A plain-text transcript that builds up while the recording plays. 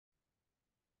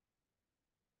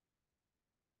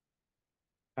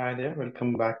Hi there,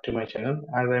 welcome back to my channel.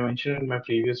 As I mentioned in my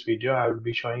previous video, I will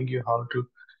be showing you how to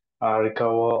recover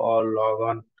or log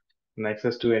on and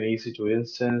access to an EC2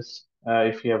 instance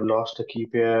if you have lost a key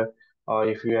pair or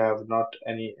if you have not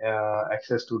any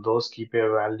access to those key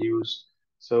pair values.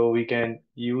 So we can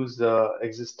use the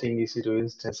existing EC2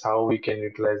 instance, how we can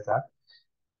utilize that.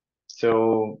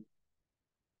 So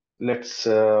let's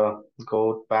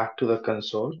go back to the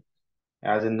console.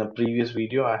 As in the previous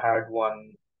video, I had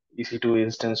one EC2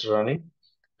 instance running.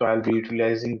 So I'll be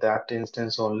utilizing that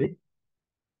instance only.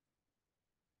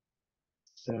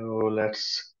 So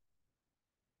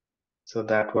so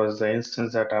that was the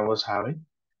instance that I was having,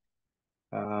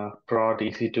 prod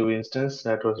EC2 instance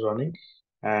that was running.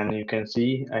 And you can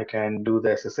see I can do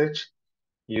the SSH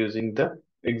using the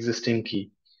existing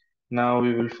key. Now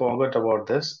we will forget about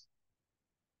this.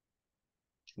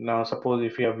 Now suppose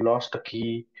if you have lost a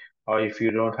key or if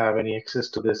you don't have any access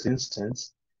to this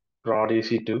instance, prod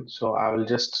EC2. So I will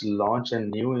just launch a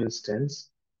new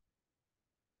instance.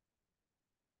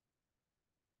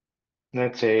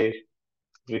 Let's say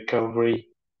recovery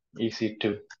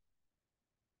EC2.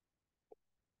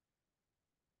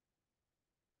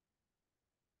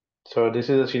 So this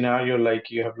is a scenario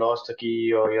like you have lost the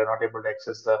key or you're not able to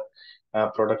access the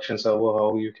production server,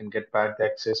 how you can get back the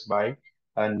access by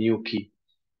a new key.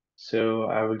 So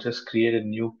I will just create a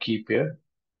new key pair.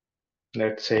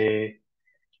 Let's say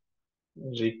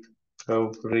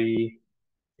recovery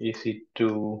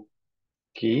EC2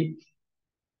 key,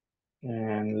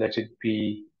 and let it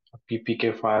be a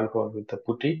PPK file for with the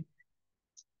putty.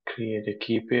 Create a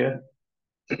key pair.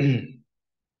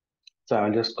 So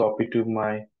I'll just copy to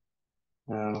my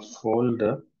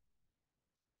folder.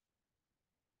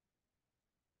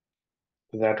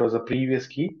 That was a previous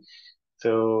key.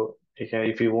 So you can,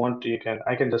 if you want,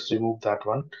 I can just remove that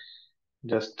one.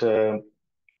 Just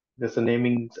the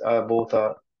namings both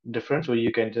are different, so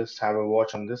you can just have a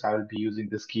watch on this. I will be using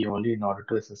this key only in order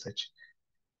to SSH.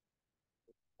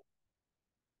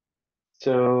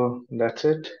 So that's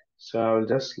it. So I will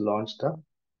just launch the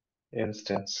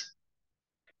instance.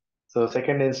 So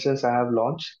second instance I have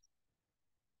launched.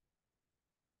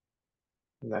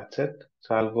 That's it.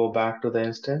 So I'll go back to the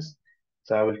instance.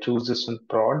 So I will choose this one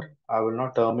prod. I will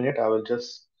not terminate. I will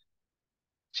just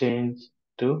change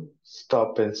to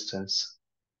stop instance.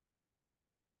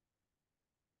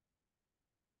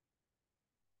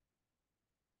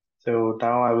 So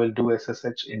now I will do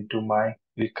SSH into my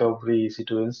recovery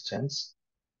EC2 instance.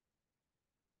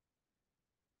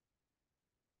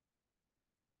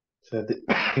 So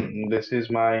this is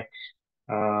my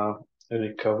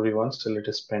recovery one, still it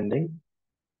is pending.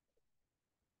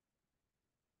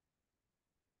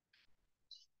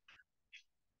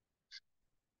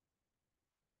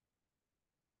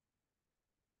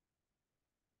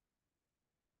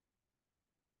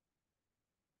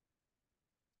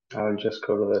 I'll just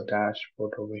go to the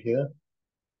dashboard over here.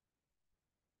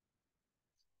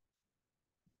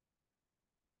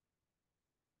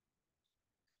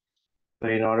 So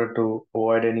in order to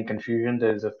avoid any confusion,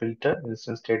 there is a filter,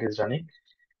 instance state is running.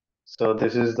 So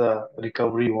this is the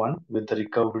recovery one with the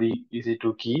recovery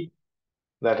EC2 key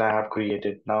that I have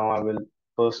created. Now I will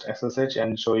first SSH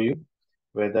and show you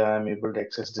whether I'm able to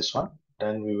access this one.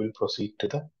 Then we will proceed to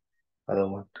the other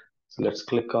one. So let's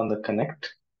click on the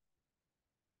connect,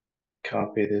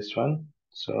 copy this one.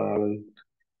 So I will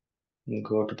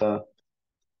go to the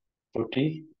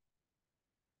putty,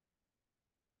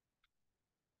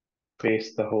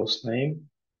 paste the host name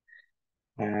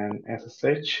and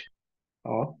SSH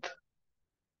auth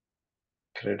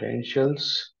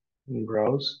credentials,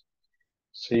 browse.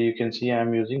 So you can see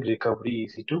I'm using recovery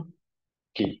EC2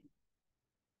 key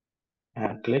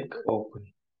and click open.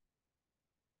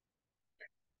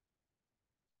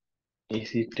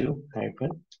 EC2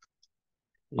 hyphen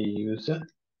user.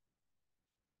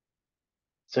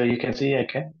 So you can see I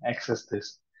can access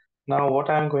this. Now what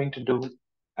I'm going to do,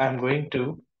 I'm going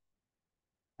to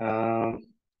um,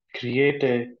 create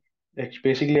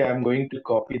basically I'm going to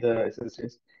copy the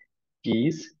SSH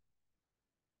keys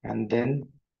and then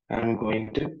I'm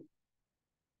going to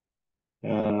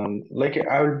like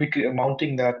I will be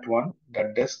mounting that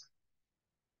disk,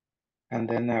 and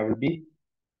then I will be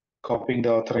copying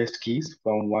the authorized keys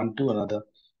from one to another.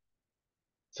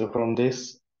 So from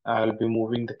this, I'll be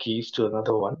moving the keys to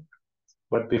another one.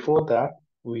 But before that,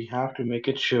 we have to make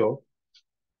it sure.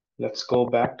 Let's go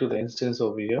back to the instance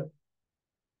over here.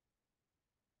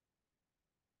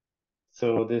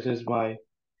 So this is my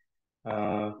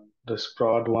this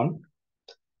prod one.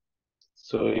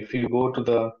 So if you go to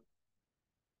the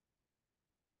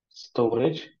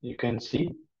storage, you can see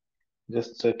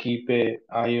just keep a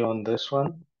eye on this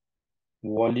one.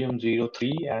 volume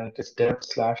 03 and it is dev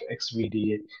slash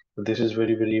xvda. So this is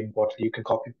very, very important. You can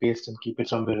copy paste and keep it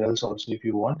somewhere else also if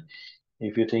you want.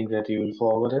 If you think that you will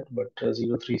forward it, but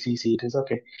 03cc it is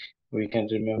okay. We can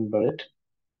remember it.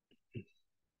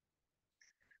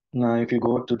 Now, if you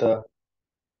go to the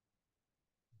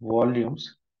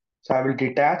volumes, so I will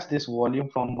detach this volume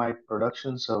from my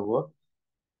production server.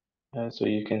 So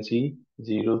you can see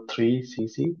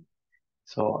 03cc.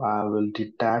 So I will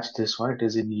detach this one. It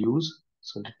is in use.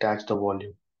 So detach the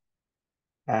volume.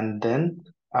 And then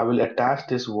I will attach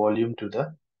this volume to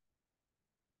the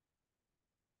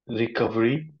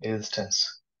recovery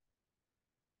instance.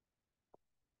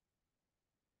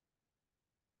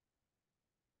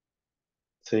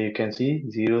 So you can see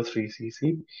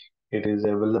 03cc. It is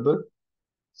available.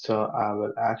 So I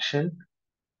will action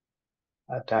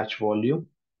attach volume.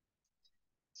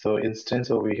 So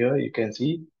instance over here, you can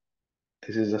see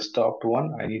this is the stopped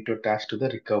one. I need to attach to the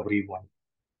recovery one.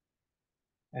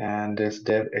 And this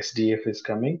dev SDF is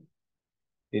coming.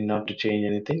 Need not to change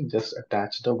anything, just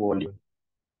attach the volume.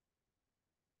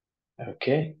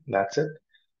 Okay, that's it.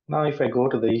 Now if I go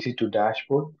to the EC2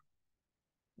 dashboard,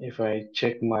 if I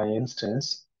check my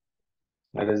instance,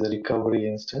 that is the recovery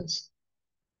instance.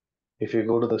 If you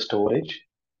go to the storage,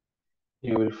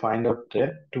 you will find out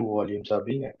that two volumes are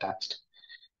being attached.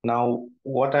 Now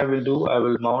what I will do, I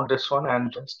will mount this one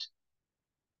and just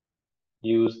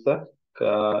use the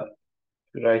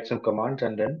write some commands,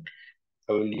 and then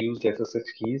I will use the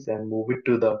SSH keys and move it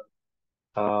to the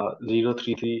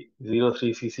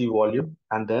 033cc volume,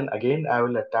 and then again I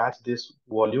will attach this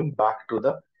volume back to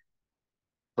the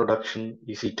production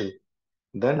EC2.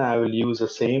 Then I will use the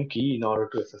same key in order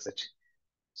to SSH.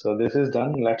 So this is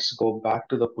done. Let's go back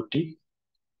to the putty.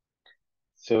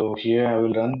 So here I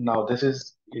will run. Now this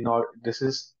is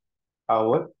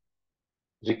our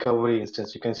recovery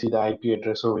instance. You can see the IP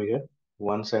address over here,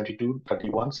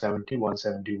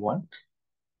 172.31.70.171.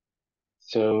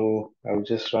 So I will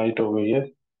just write over here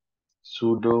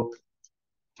sudo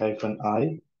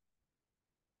 -i.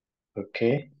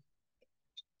 Okay.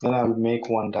 Then I will make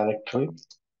one directory,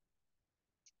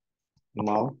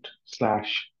 mount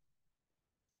slash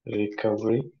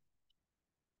recovery.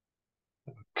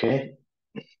 Okay.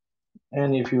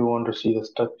 And if you want to see the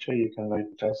structure, you can write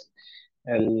it as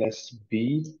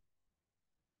lsb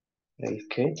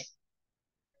lk.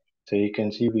 So you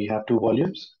can see we have two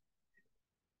volumes.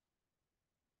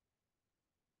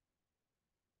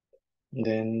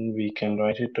 Then we can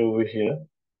write it over here,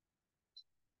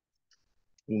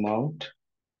 mount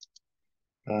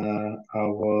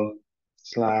our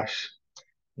slash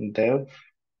dev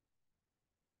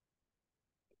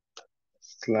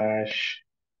slash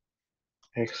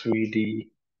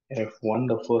xvdf1,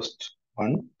 the first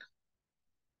one,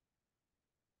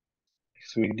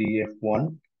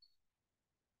 xvdf1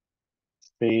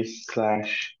 space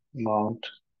slash mount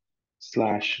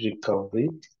slash recovery.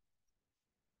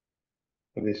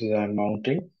 So this is I'm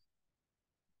mounting.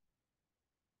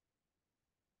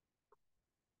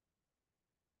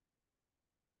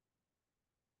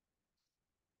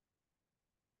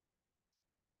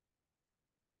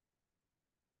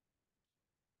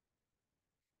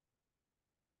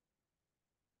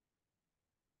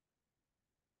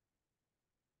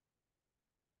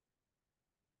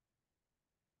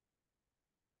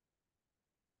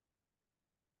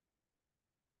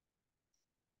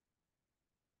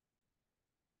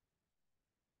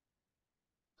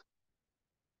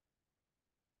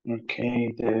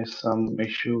 Okay, there is some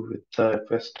issue with the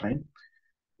FS time.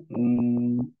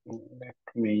 Let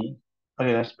me,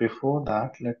 okay, that's before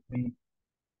that. Let me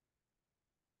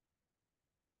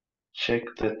check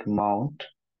that mount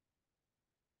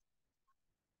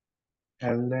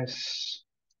ls.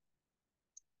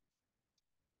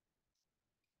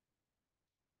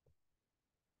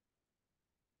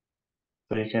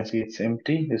 So you can see it's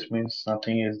empty. This means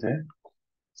nothing is there.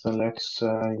 So let's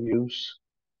use,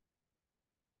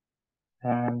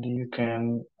 and you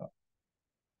can,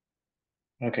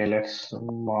 okay, let's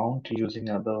mount using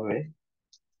other way.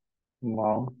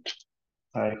 Mount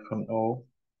 -o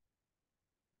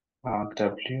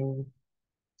rw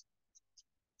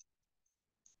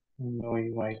no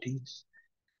uids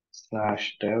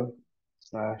slash dev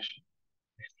slash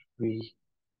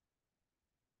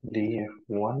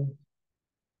vdf1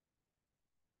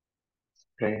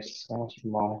 place slash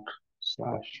mount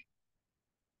slash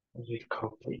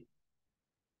recovery.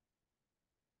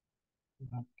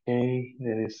 Okay,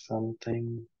 there is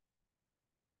something.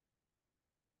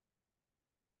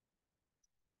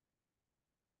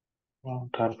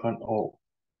 Mount -o.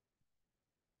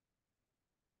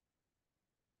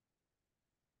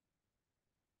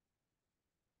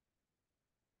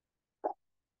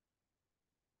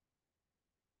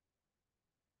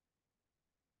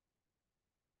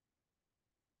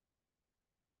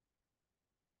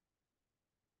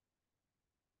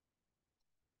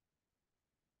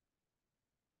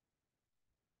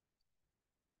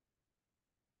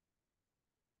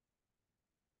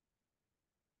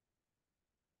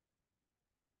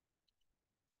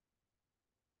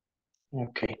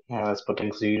 Okay, I was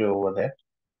putting 0 over there.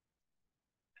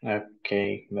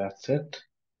 Okay, that's it.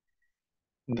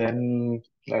 Then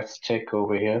let's check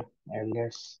over here,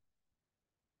 ls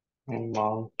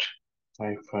amount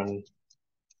hyphen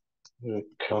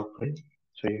recovery.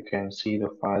 So you can see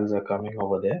the files are coming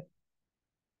over there.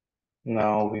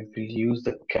 Now we will use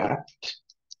the cat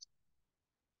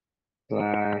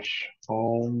slash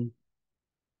home.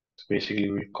 So basically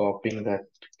we're copying that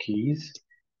keys.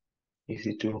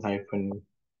 EC2 hyphen,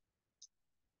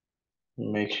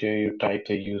 make sure you type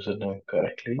the username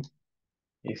correctly.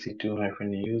 EC2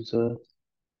 hyphen user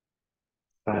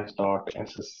slash dot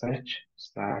ssh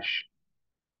slash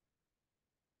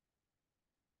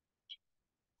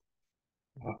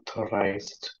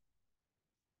authorized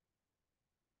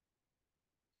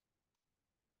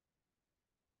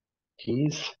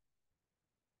keys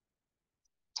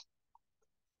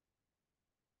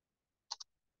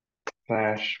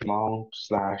slash mount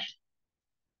slash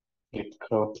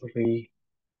recovery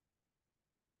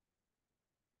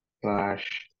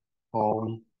slash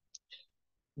home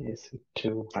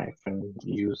EC2 hyphen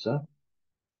user.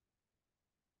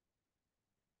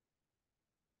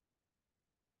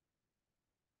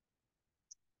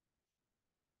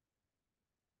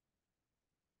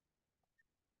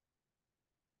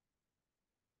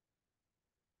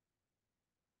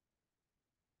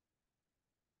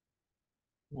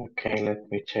 Okay,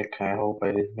 let me check. I hope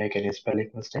I didn't make any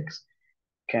spelling mistakes.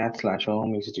 Cat slash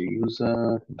home EC2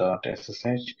 user dot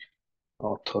ssh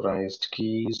authorized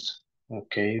keys.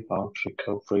 Okay, mount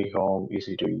recovery home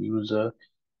EC2 user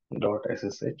dot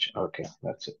ssh. Okay,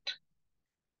 that's it.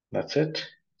 That's it.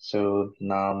 So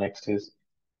now next is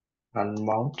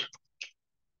unmount.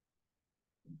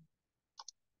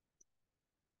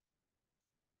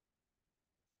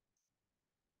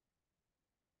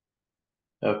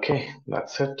 Okay,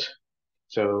 that's it.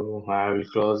 So I will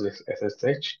close this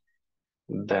SSH.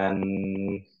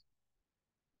 Then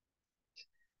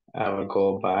I will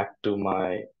go back to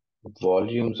my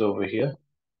volumes over here.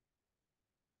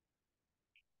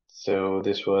 So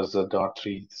this was the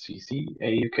 .3cc.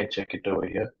 You can check it over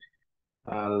here.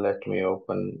 Let me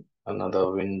open another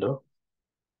window.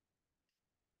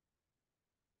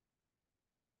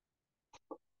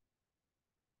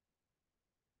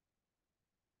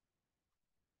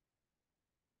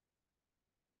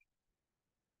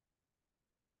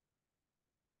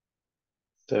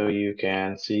 So you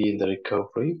can see the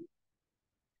recovery.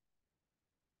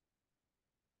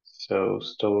 So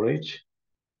storage.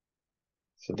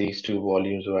 So these two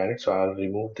volumes were added. So I'll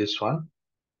remove this one.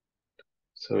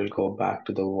 So we'll go back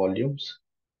to the volumes.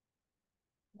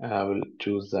 I will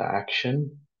choose the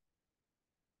action.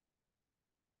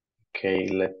 Okay,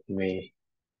 let me.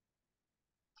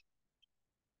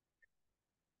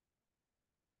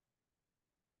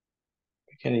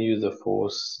 We can use the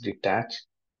force detach,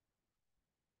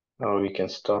 or we can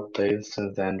stop the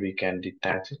instance and we can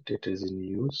detach it. It is in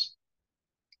use.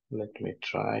 Let me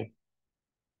try.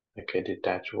 Okay,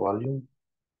 detach volume,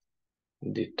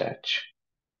 detach.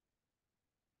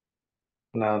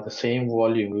 Now the same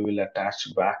volume we will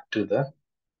attach back to the.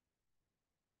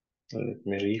 Let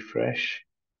me refresh.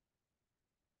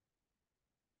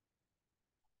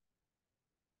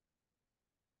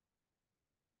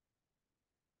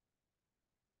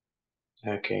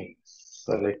 Okay,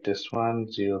 select this one,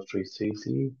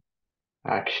 03cc,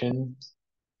 action,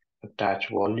 attach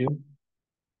volume.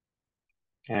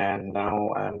 And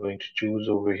now I'm going to choose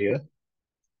over here,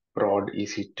 prod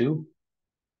EC2.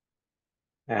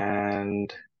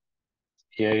 And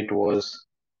here it was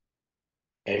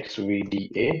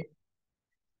XVDA.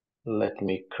 Let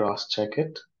me cross check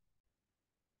it.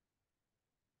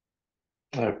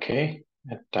 Okay,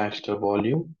 attach the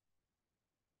volume.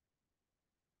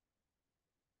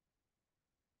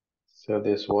 So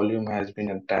this volume has been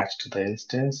attached to the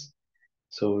instance.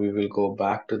 So we will go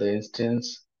back to the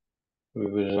instance. We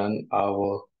will run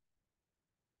our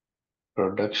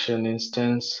production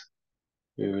instance.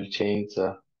 We will change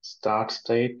the start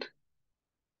state.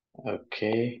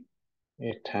 Okay,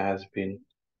 it has been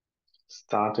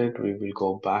started. We will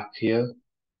go back here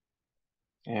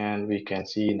and we can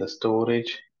see in the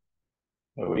storage.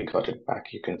 We got it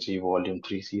back. You can see volume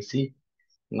 3cc.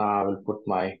 Now I will put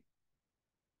my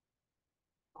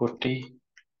putty.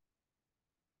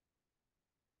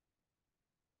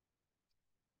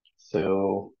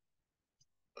 So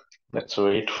let's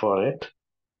wait for it.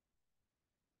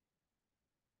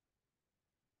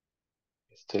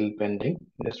 It's still pending.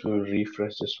 Let's will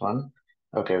refresh this one.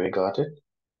 Okay, we got it.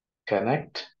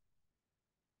 Connect.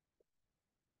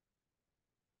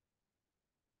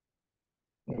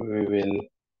 We will,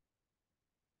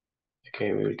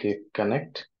 okay, we will click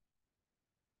connect.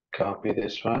 copy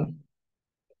this one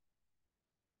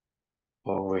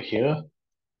over here,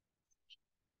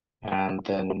 and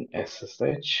then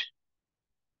SSH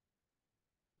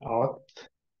auth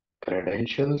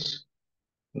credentials.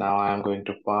 Now I'm going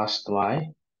to pass my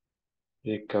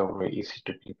recovery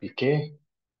EC2 PPK.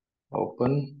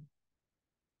 Open.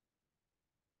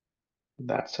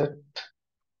 That's it.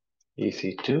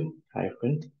 EC2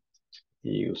 hyphen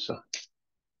user.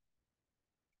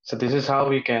 So this is how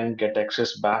we can get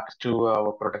access back to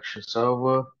our production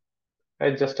server.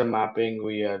 It's just a mapping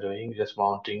we are doing, just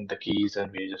mounting the keys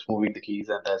and we're just moving the keys,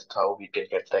 and that's how we can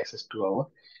get access to our.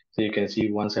 So you can see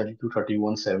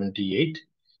 172.31.78.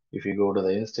 If you go to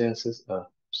the instances,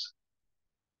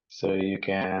 so you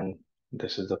can,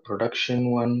 this is the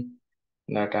production one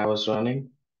that I was running.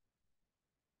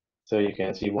 So you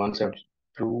can see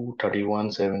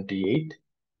 172.31.78,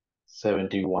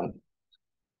 71.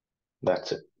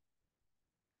 That's it.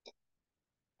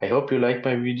 I hope you like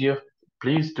my video.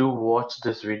 Please do watch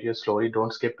this video slowly.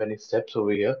 Don't skip any steps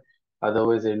over here.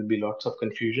 Otherwise, there will be lots of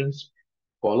confusions.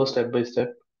 Follow step by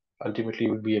step. Ultimately,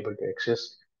 you will be able to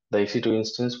access the EC2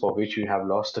 instance for which you have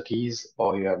lost the keys,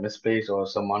 or you have misplaced, or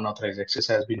some unauthorized access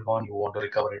has been gone. You want to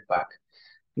recover it back.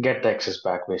 Get the access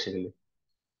back, basically.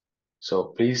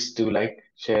 So please do like,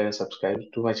 share, and subscribe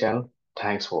to my channel.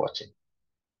 Thanks for watching.